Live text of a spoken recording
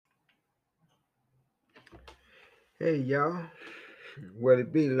Hey y'all, what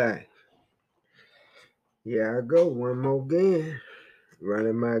it be like? Here I go one more again,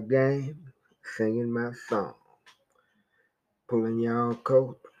 running my game, singing my song, pulling y'all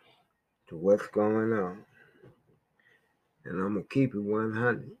coat to what's going on. And I'm gonna keep it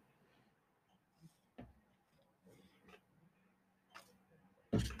 100.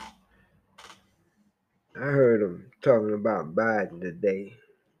 I heard them talking about Biden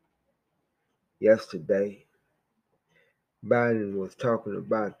yesterday. Biden was talking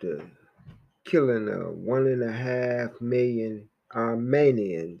about the killing of 1.5 million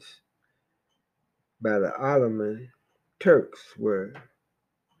Armenians by the Ottoman Turks were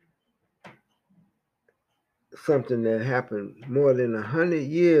something that happened more than 100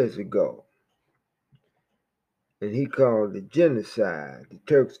 years ago. And he called it genocide. The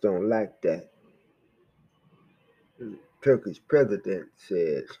Turks don't like that. The Turkish president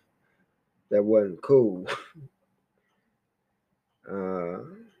said that wasn't cool. Uh,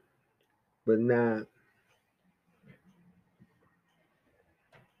 but now,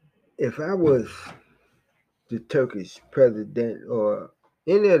 if I was the Turkish president or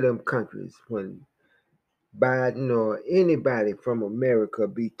any of them countries, when Biden or anybody from America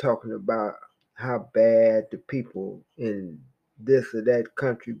be talking about how bad the people in this or that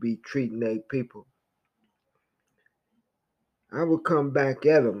country be treating their people, I would come back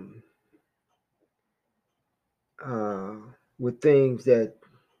at them uh, with things that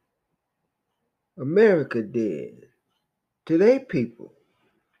America did to their people.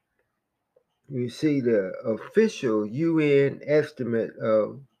 You see, the official UN estimate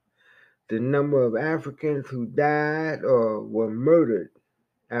of the number of Africans who died or were murdered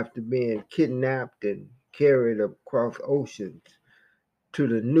after being kidnapped and carried across oceans to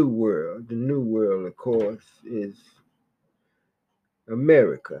the New World. The New World, of course, is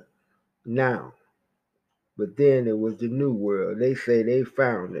America now. But then it was the New World. They say they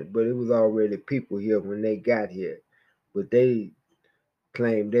found it, but it was already people here when they got here. But they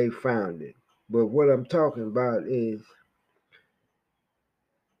claim they found it. But what I'm talking about is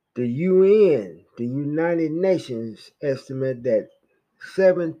the UN, the United Nations, estimate that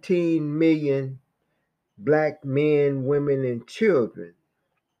 17 million black men, women, and children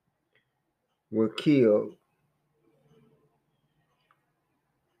were killed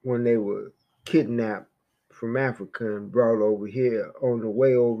when they were kidnapped from Africa and brought over here, on the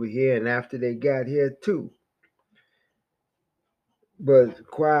way over here, and after they got here too. But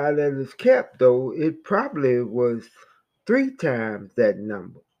quiet as it's kept, though, it probably was 3 times that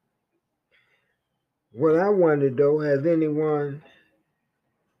number. What I wonder, though, has anyone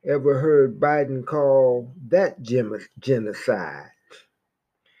ever heard Biden call that genocide?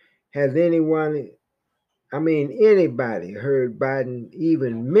 Has anybody heard Biden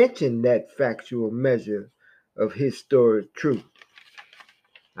even mention that factual measure of historic truth?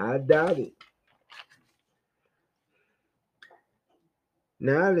 I doubt it.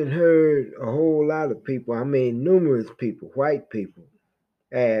 Now, I done heard a whole lot of people, numerous people, white people,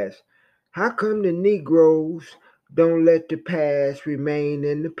 ask, how come the Negroes don't let the past remain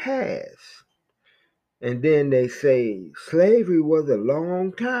in the past? And then they say, slavery was a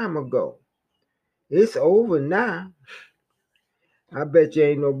long time ago. It's over now. I bet you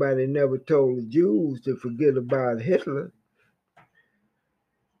ain't nobody never told the Jews to forget about Hitler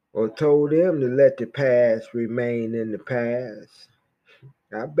or told them to let the past remain in the past.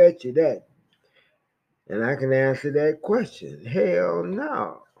 I bet you that. And I can answer that question. Hell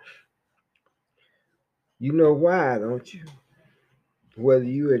no. You know why, don't you? Whether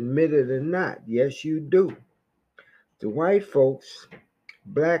you admit it or not, yes, you do. To white folks,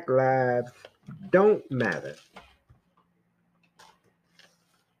 black lives don't matter.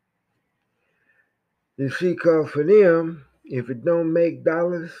 You see, cause for them, if it don't make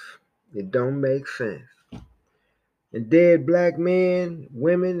dollars, it don't make sense. And dead black men,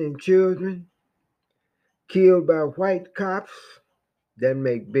 women, and children killed by white cops that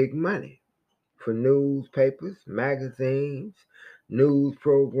make big money for newspapers, magazines, news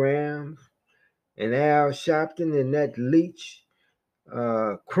programs, and Al Sharpton and that leech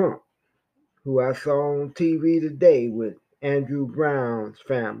Crump, who I saw on TV today with Andrew Brown's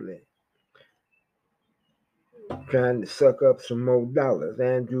family, trying to suck up some more dollars.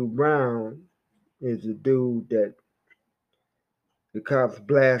 Andrew Brown is the dude that the cops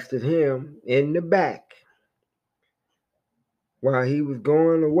blasted him in the back while he was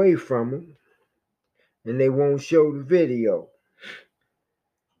going away from them, and they won't show the video.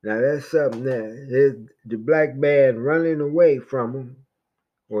 Now that's something that the black man running away from him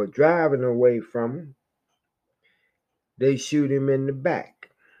or driving away from him, they shoot him in the back.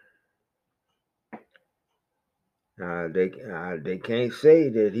 They can't say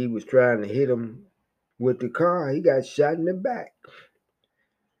that he was trying to hit him with the car. He got shot in the back.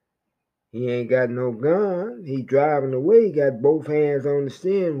 He ain't got no gun. He driving away. He got both hands on the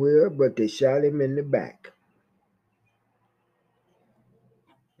steering wheel, but they shot him in the back.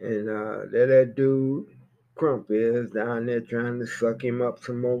 And there that dude Crump is down there trying to suck him up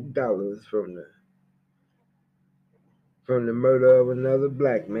some more dollars from the murder of another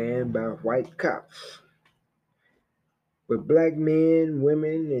black man by white cops. But black men,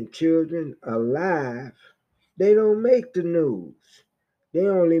 women, and children alive, they don't make the news. They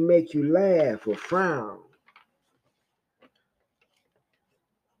only make you laugh or frown.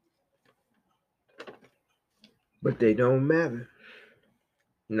 But they don't matter.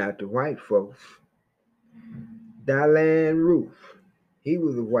 Not the white folks. Dylan Roof, he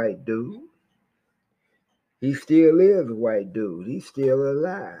was a white dude. He still is a white dude. He's still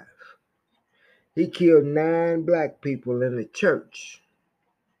alive. He killed 9 black people in a church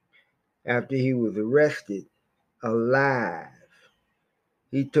after he was arrested alive.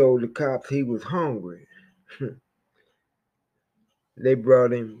 He told the cops he was hungry. They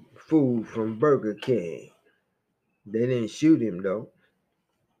brought him food from Burger King. They didn't shoot him, though.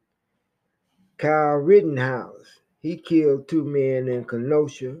 Kyle Rittenhouse, he killed 2 men in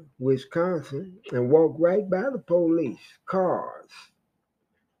Kenosha, Wisconsin, and walked right by the police cars.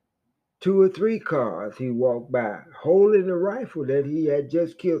 2 or 3 cars he walked by, holding the rifle that he had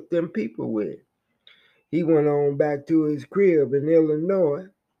just killed them people with. He went on back to his crib in Illinois,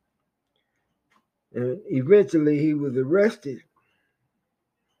 and eventually he was arrested.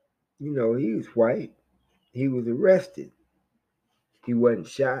 You know, he was white. He was arrested. He wasn't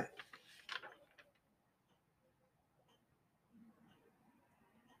shot.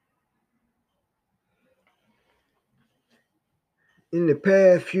 In the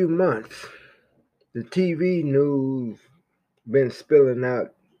past few months, the TV news been spilling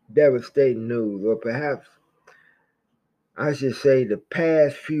out devastating news, or perhaps I should say the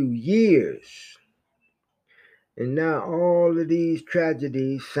past few years. And now all of these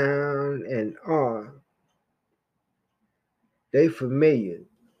tragedies sound and are, they familiar.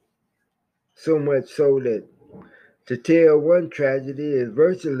 So much so that to tell one tragedy is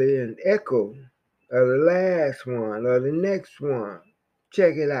virtually an echo of the last one or the next one.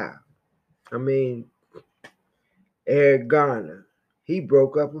 Check it out. I mean, Eric Garner, he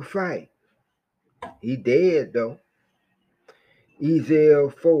broke up a fight. He dead though.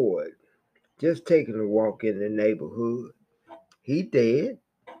 Ezell Ford, just taking a walk in the neighborhood. He dead.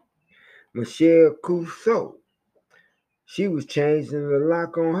 Michelle Clouseau, she was changing the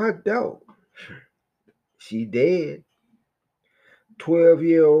lock on her door. She dead.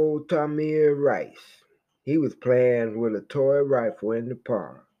 12-year-old Tamir Rice, he was playing with a toy rifle in the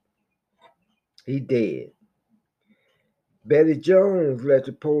park. He dead. Betty Jones let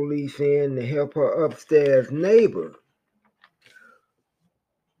the police in to help her upstairs neighbor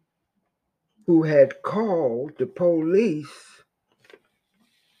who had called the police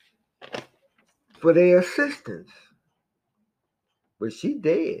for their assistance. But she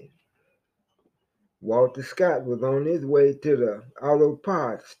dead. Walter Scott was on his way to the auto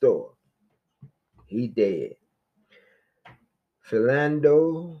parts store. He dead.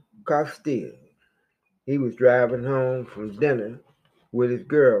 Philando Castile, he was driving home from dinner with his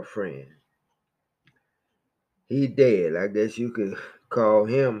girlfriend. He dead. I guess you could call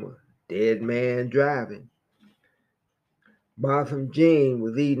him a dead man driving. Botham Jean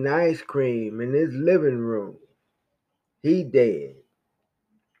was eating ice cream in his living room. He dead.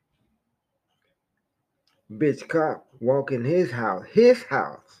 Bitch cop walking his house,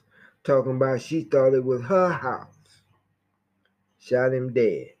 talking about she thought it was her house. Shot him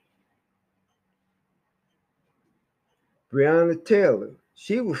dead. Breonna Taylor,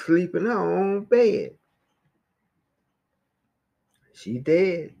 she was sleeping in her own bed. She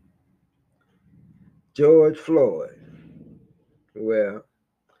dead. George Floyd. Well,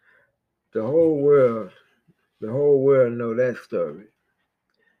 the whole world know that story.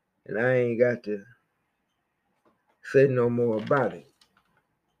 And I ain't got to say no more about it.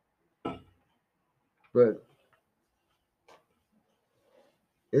 But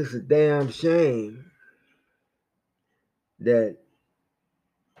it's a damn shame that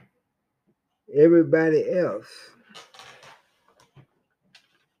everybody else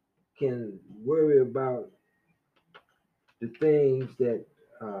can worry about the things that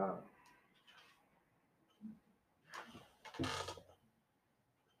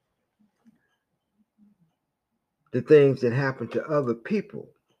happen to other people.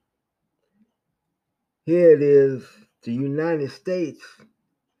 Here it is, the United States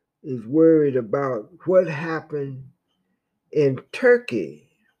is worried about what happened in Turkey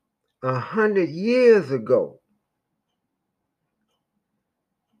 100 years ago.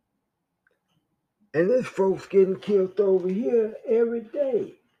 And there's folks getting killed over here every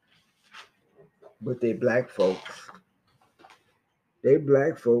day. But they black folks. They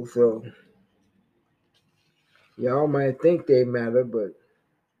black folks, so y'all might think they matter, but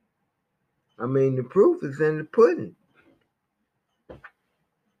I mean, the proof is in the pudding.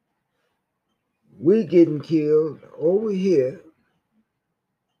 We getting killed over here,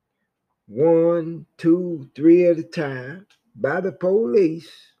 1, 2, 3 at a time, by the police,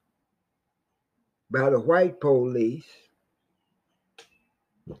 by the white police,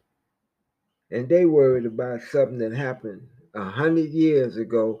 and they worried about something that happened 100 years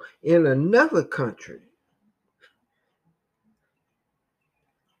ago in another country.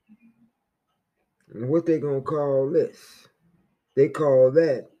 And what they gonna call this? They call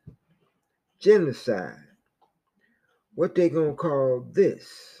that genocide. What they gonna call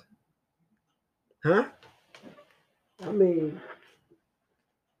this? Huh? I mean,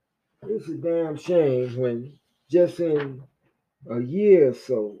 it's a damn shame when just in a year or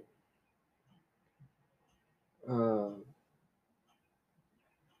so, uh,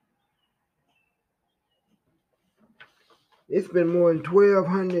 it's been more than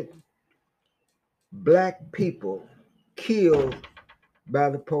 1,200 black people killed by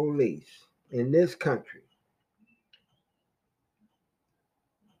the police in this country.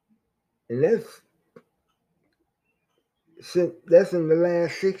 And that's in the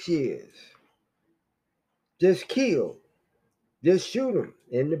last 6 years. Just killed. Just shoot them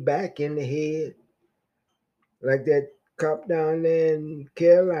in the back, in the head. Like that cop down there in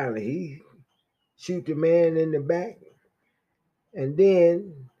Carolina. He shoot the man in the back and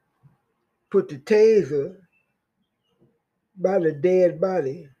then put the taser by the dead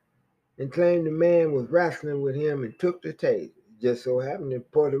body and claimed the man was wrestling with him and took the taser. Just so happened the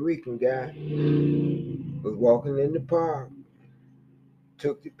Puerto Rican guy was walking in the park,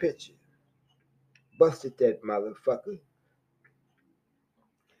 took the picture, busted that motherfucker.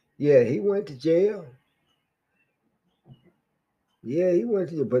 Yeah, he went to jail. Yeah, he went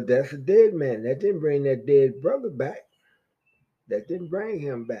to jail, but that's a dead man. That didn't bring that dead brother back. That didn't bring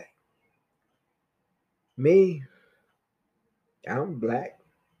him back. Me, I'm black.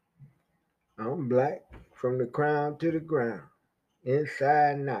 I'm black from the crown to the ground,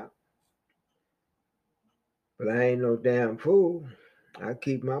 inside and out. But I ain't no damn fool. I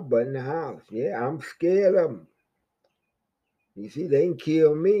keep my butt in the house. Yeah, I'm scared of them. You see, they can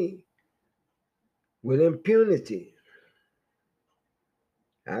kill me with impunity.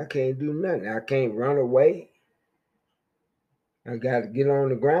 I can't do nothing. I can't run away. I got to get on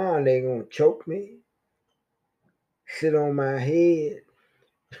the ground. They gonna choke me, sit on my head.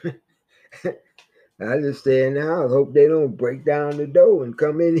 I just stay in the house. Hope they don't break down the door and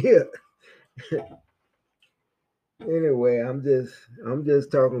come in here. Anyway, I'm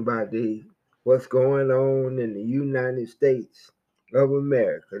just talking about what's going on in the United States of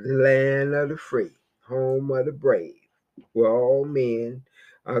America, the land of the free, home of the brave, where all men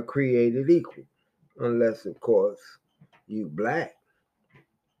are created equal, unless of course you black.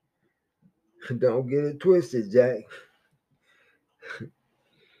 Don't get it twisted, Jack.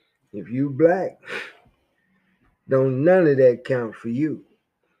 If you black, don't none of that count for you.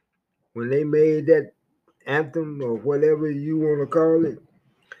 When they made that anthem or whatever you want to call it,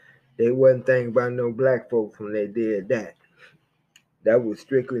 they wasn't thinking about no black folks when they did that. That was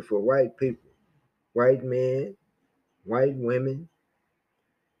strictly for white people, white men, white women,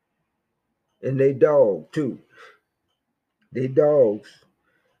 and they dog too. They dogs,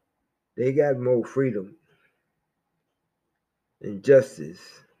 they got more freedom and justice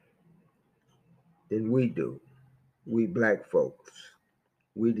than we do. We black folks.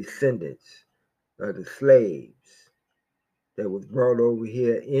 We descendants of the slaves that was brought over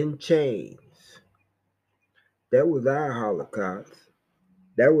here in chains. That was our Holocaust.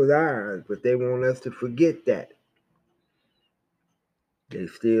 That was ours, but they want us to forget that. They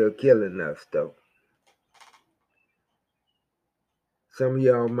still killing us though. Some of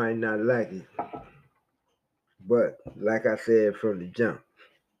y'all might not like it, but like I said from the jump,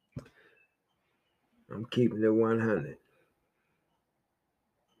 I'm keeping it 100.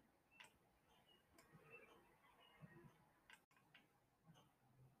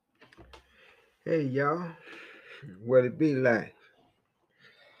 Hey y'all, what it be like?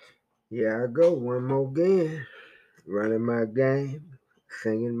 Here I go one more again, running my game,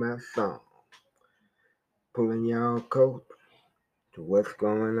 singing my song, pulling y'all coat to what's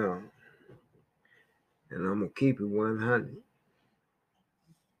going on. And I'm gonna keep it 100.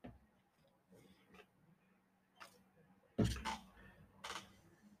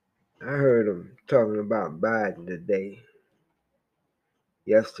 I heard him talking about Biden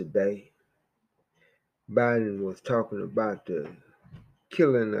yesterday. Biden was talking about the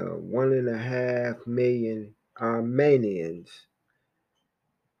killing of 1.5 million Armenians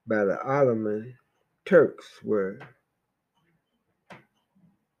by the Ottoman Turks were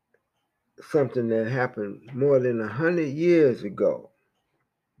something that happened more than 100 years ago.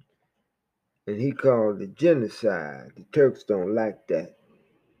 And he called it genocide. The Turks don't like that.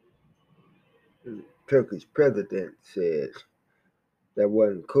 The Turkish president said that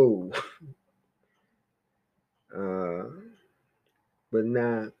wasn't cool. But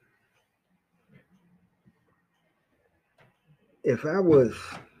now, if I was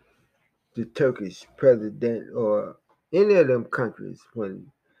the Turkish president or any of them countries,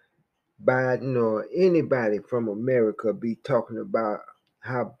 when Biden or anybody from America be talking about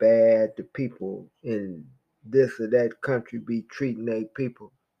how bad the people in this or that country be treating their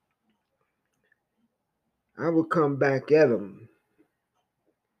people, I would come back at them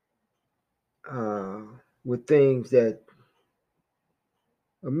with things that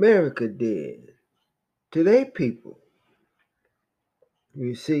America did to their people.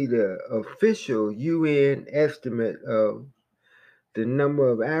 You see, the official UN estimate of the number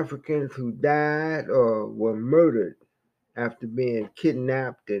of Africans who died or were murdered after being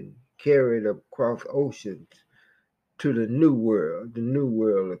kidnapped and carried across oceans to the New World. The New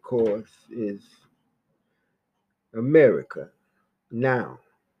World, of course, is America now.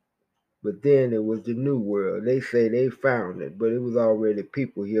 But then it was the New World. They say they found it, but it was already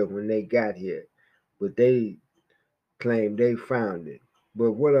people here when they got here. But they claim they found it.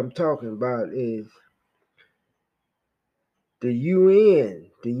 But what I'm talking about is the UN,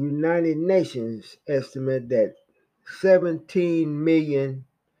 the United Nations, estimate that 17 million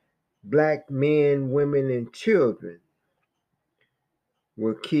black men, women, and children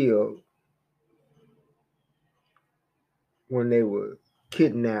were killed when they were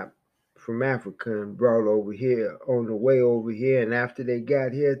kidnapped from Africa and brought over here on the way over here and after they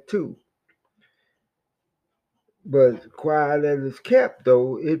got here too. But quiet as it's kept,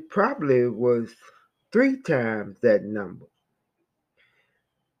 though, it probably was 3 times that number.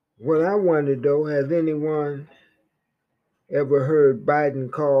 What I wonder, though, has anyone ever heard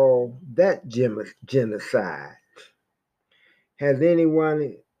Biden call that genocide? Has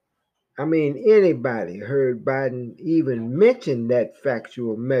anybody heard Biden even mention that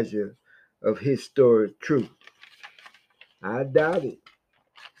factual measure of historic truth? I doubt it.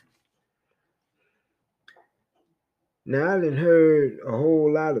 Now, I done heard a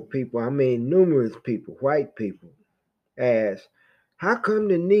whole lot of people, numerous people, white people, ask, how come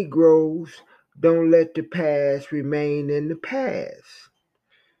the Negroes don't let the past remain in the past?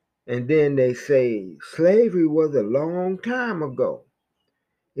 And then they say, slavery was a long time ago.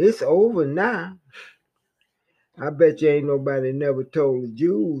 It's over now. I bet you ain't nobody never told the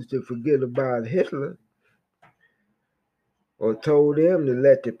Jews to forget about Hitler or told them to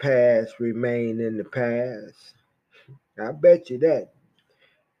let the past remain in the past. I bet you that.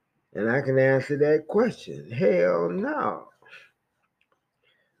 And I can answer that question. Hell no.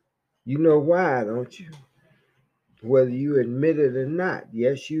 You know why, don't you? Whether you admit it or not.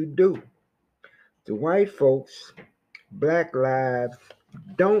 Yes, you do. The white folks, black lives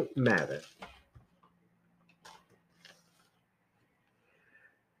don't matter.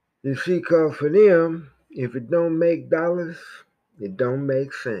 You see, because for them, if it don't make dollars, it don't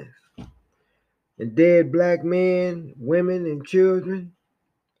make sense. And dead black men, women, and children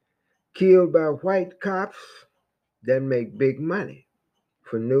killed by white cops that make big money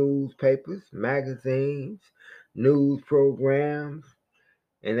for newspapers, magazines, news programs,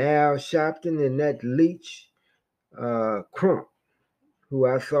 and Al Sharpton and that leech Crump, who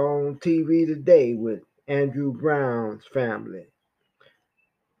I saw on TV today with Andrew Brown's family,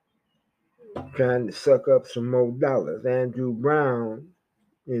 trying to suck up some more dollars. Andrew Brown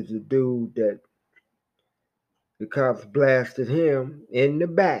is the dude that the cops blasted him in the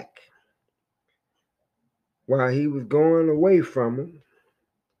back while he was going away from them,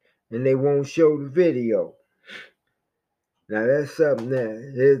 and they won't show the video. Now that's something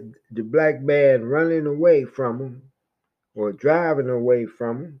that the black man running away from him or driving away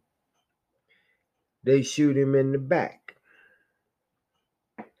from him, they shoot him in the back.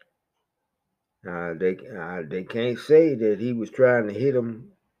 They can't say that he was trying to hit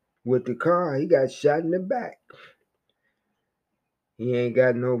him with the car. He got shot in the back. He ain't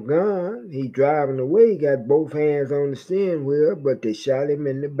got no gun. He driving away. He got both hands on the steering wheel, but they shot him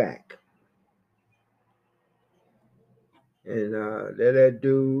in the back. And there that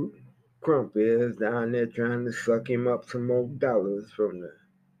dude Crump is down there trying to suck him up some more dollars from the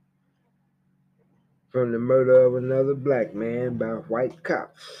from the murder of another black man by white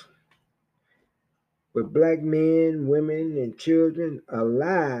cops. But black men, women, and children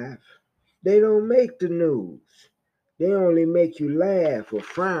alive, they don't make the news. They only make you laugh or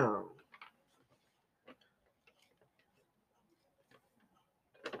frown.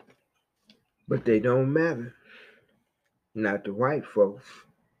 But they don't matter. Not to white folks.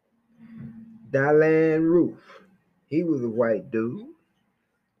 Dylan Roof, he was a white dude.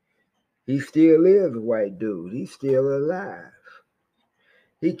 He still is a white dude. He's still alive.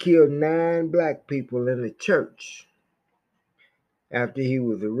 He killed 9 black people in a church after he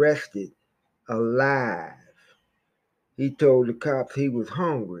was arrested alive. He told the cops he was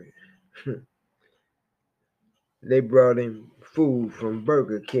hungry. They brought him food from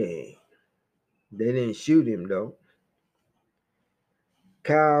Burger King. They didn't shoot him, though.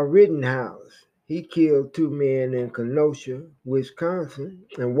 Kyle Rittenhouse, he killed 2 men in Kenosha, Wisconsin,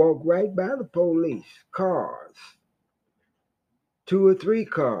 and walked right by the police cars. 2 or 3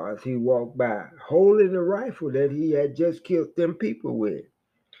 cars he walked by, holding the rifle that he had just killed them people with.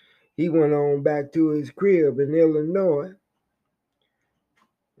 He went on back to his crib in Illinois,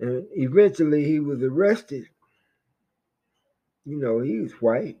 and eventually he was arrested. You know, he was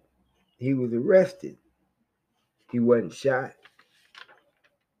white. He was arrested. He wasn't shot.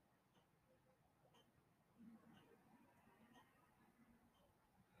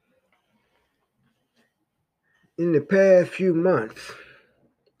 In the past few months,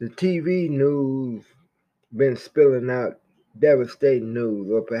 the TV news been spilling out devastating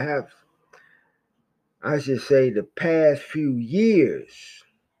news, or perhaps I should say the past few years.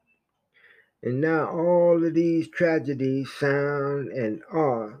 And now all of these tragedies sound and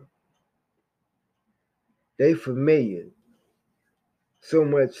are, they familiar. So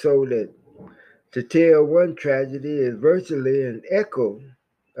much so that to tell one tragedy is virtually an echo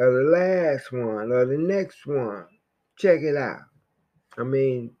of the last one or the next one. Check it out. I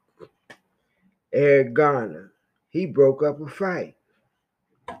mean, Eric Garner, he broke up a fight.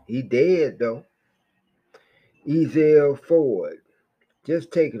 He dead though. Ezell Ford,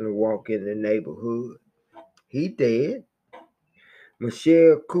 just taking a walk in the neighborhood. He dead.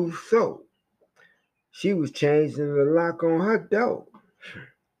 Michelle Cusseau, she was changing the lock on her door.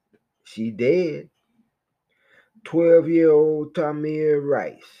 She dead. 12-year-old Tamir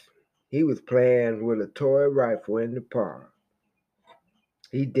Rice, he was playing with a toy rifle in the park.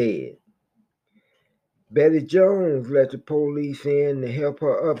 He dead. Betty Jones let the police in to help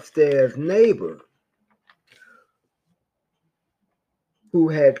her upstairs neighbor who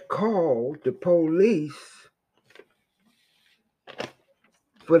had called the police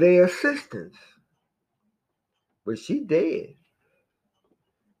for their assistance. But she dead.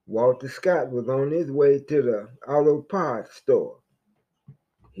 Walter Scott was on his way to the auto parts store.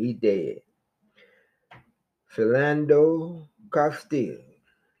 He dead. Philando Castile,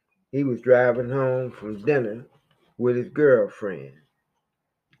 he was driving home from dinner with his girlfriend.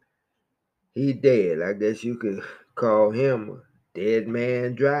 He dead. I guess you could call him a dead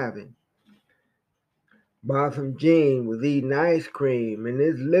man driving. Botham Jean was eating ice cream in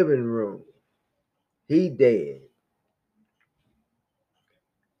his living room. He dead.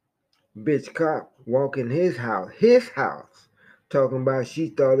 Bitch cop walking his house, talking about she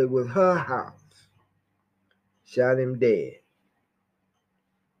thought it was her house. Shot him dead.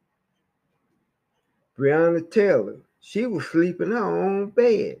 Breonna Taylor, she was sleeping in her own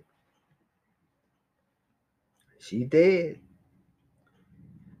bed. She dead.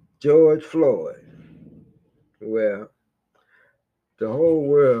 George Floyd. Well, the whole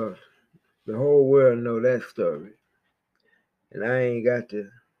world know that story. And I ain't got to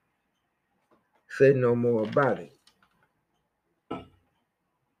say no more about it.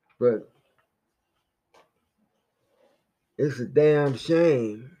 But it's a damn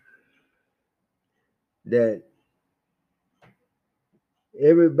shame that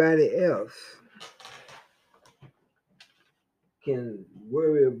everybody else can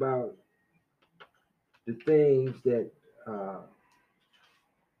worry about the things that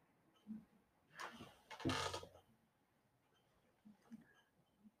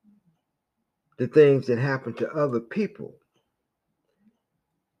happen to other people.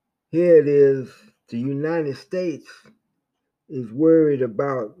 Here it is, the United States is worried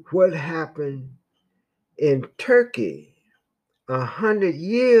about what happened in Turkey 100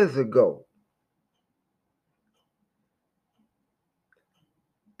 years ago.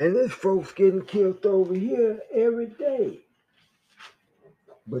 And there's folks getting killed over here every day.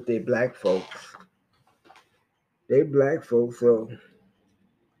 But they black folks. They black folks, so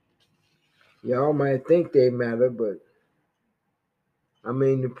y'all might think they matter, but I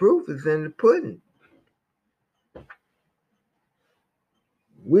mean, the proof is in the pudding.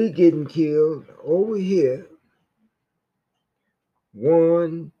 We getting killed over here,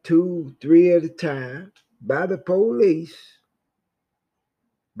 one, two, three at a time, by the police,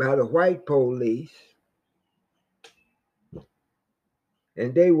 by the white police,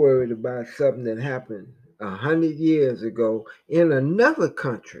 and they worried about something that happened 100 years ago in another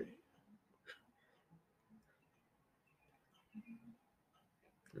country.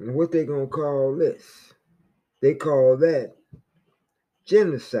 And what they gonna call this? They call that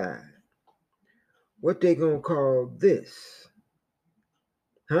genocide. What they gonna call this?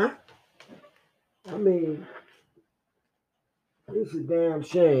 Huh? I mean, it's a damn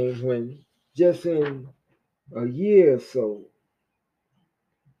shame when just in a year or so,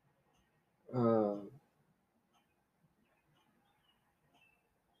 uh,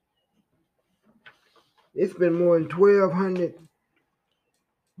 it's been more than 1,200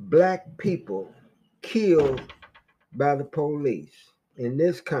 black people killed by the police in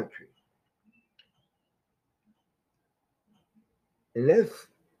this country. And that's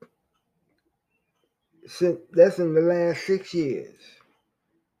in the last 6 years.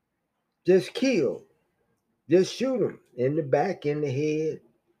 Just killed. Just shoot them in the back, in the head.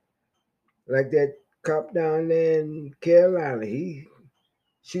 Like that cop down there in Carolina. He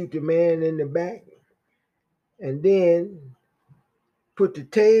shoot the man in the back and then put the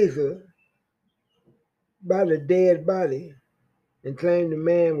taser by the dead body and claimed the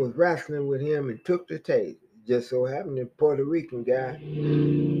man was wrestling with him and took the taser. Just so happened the Puerto Rican guy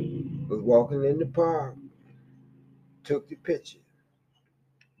was walking in the park, took the picture,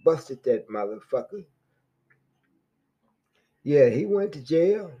 busted that motherfucker. Yeah, he went to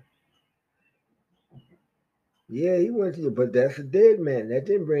jail. Yeah, he went to jail, but that's a dead man. That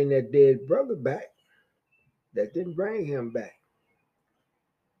didn't bring that dead brother back. That didn't bring him back.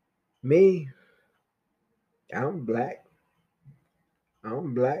 Me, I'm black.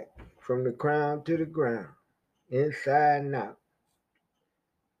 I'm black from the crown to the ground, inside and out.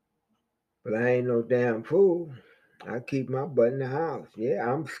 But I ain't no damn fool. I keep my butt in the house. Yeah,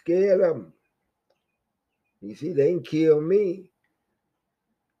 I'm scared of them. You see, they can kill me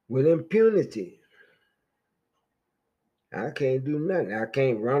with impunity. I can't do nothing. I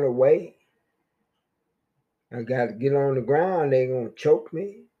can't run away. I got to get on the ground. They gonna choke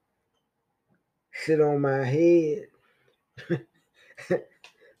me, sit on my head.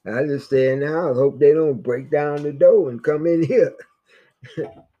 I just stay in the house. Hope they don't break down the door and come in here.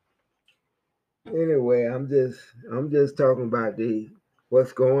 Anyway, I'm just talking about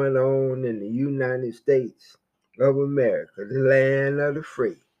what's going on in the United States of America, the land of the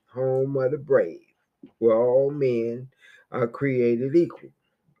free, home of the brave, where all men are created equal,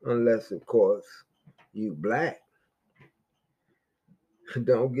 unless of course you black.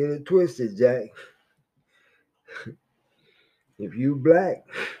 Don't get it twisted, Jack. If you black,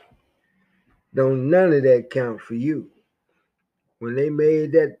 don't none of that count for you. When they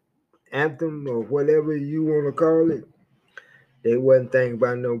made that anthem or whatever you want to call it, they wasn't thinking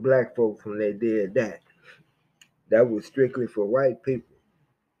about no black folks when they did that. That was strictly for white people,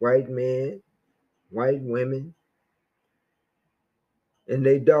 white men, white women, and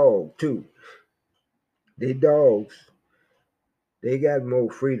they dog too. They dogs, they got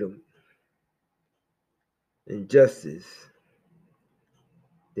more freedom and justice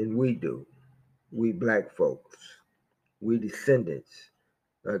than we do. We black folks. We descendants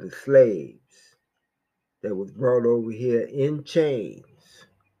of the slaves that was brought over here in chains.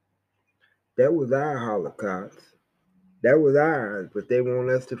 That was our Holocaust. That was ours, but they want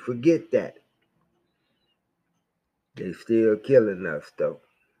us to forget that. They still killing us though.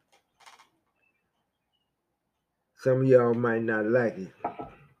 Some of y'all might not like it,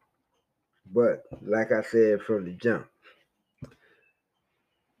 but like I said from the jump,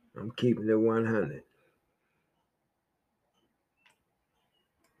 I'm keeping it 100.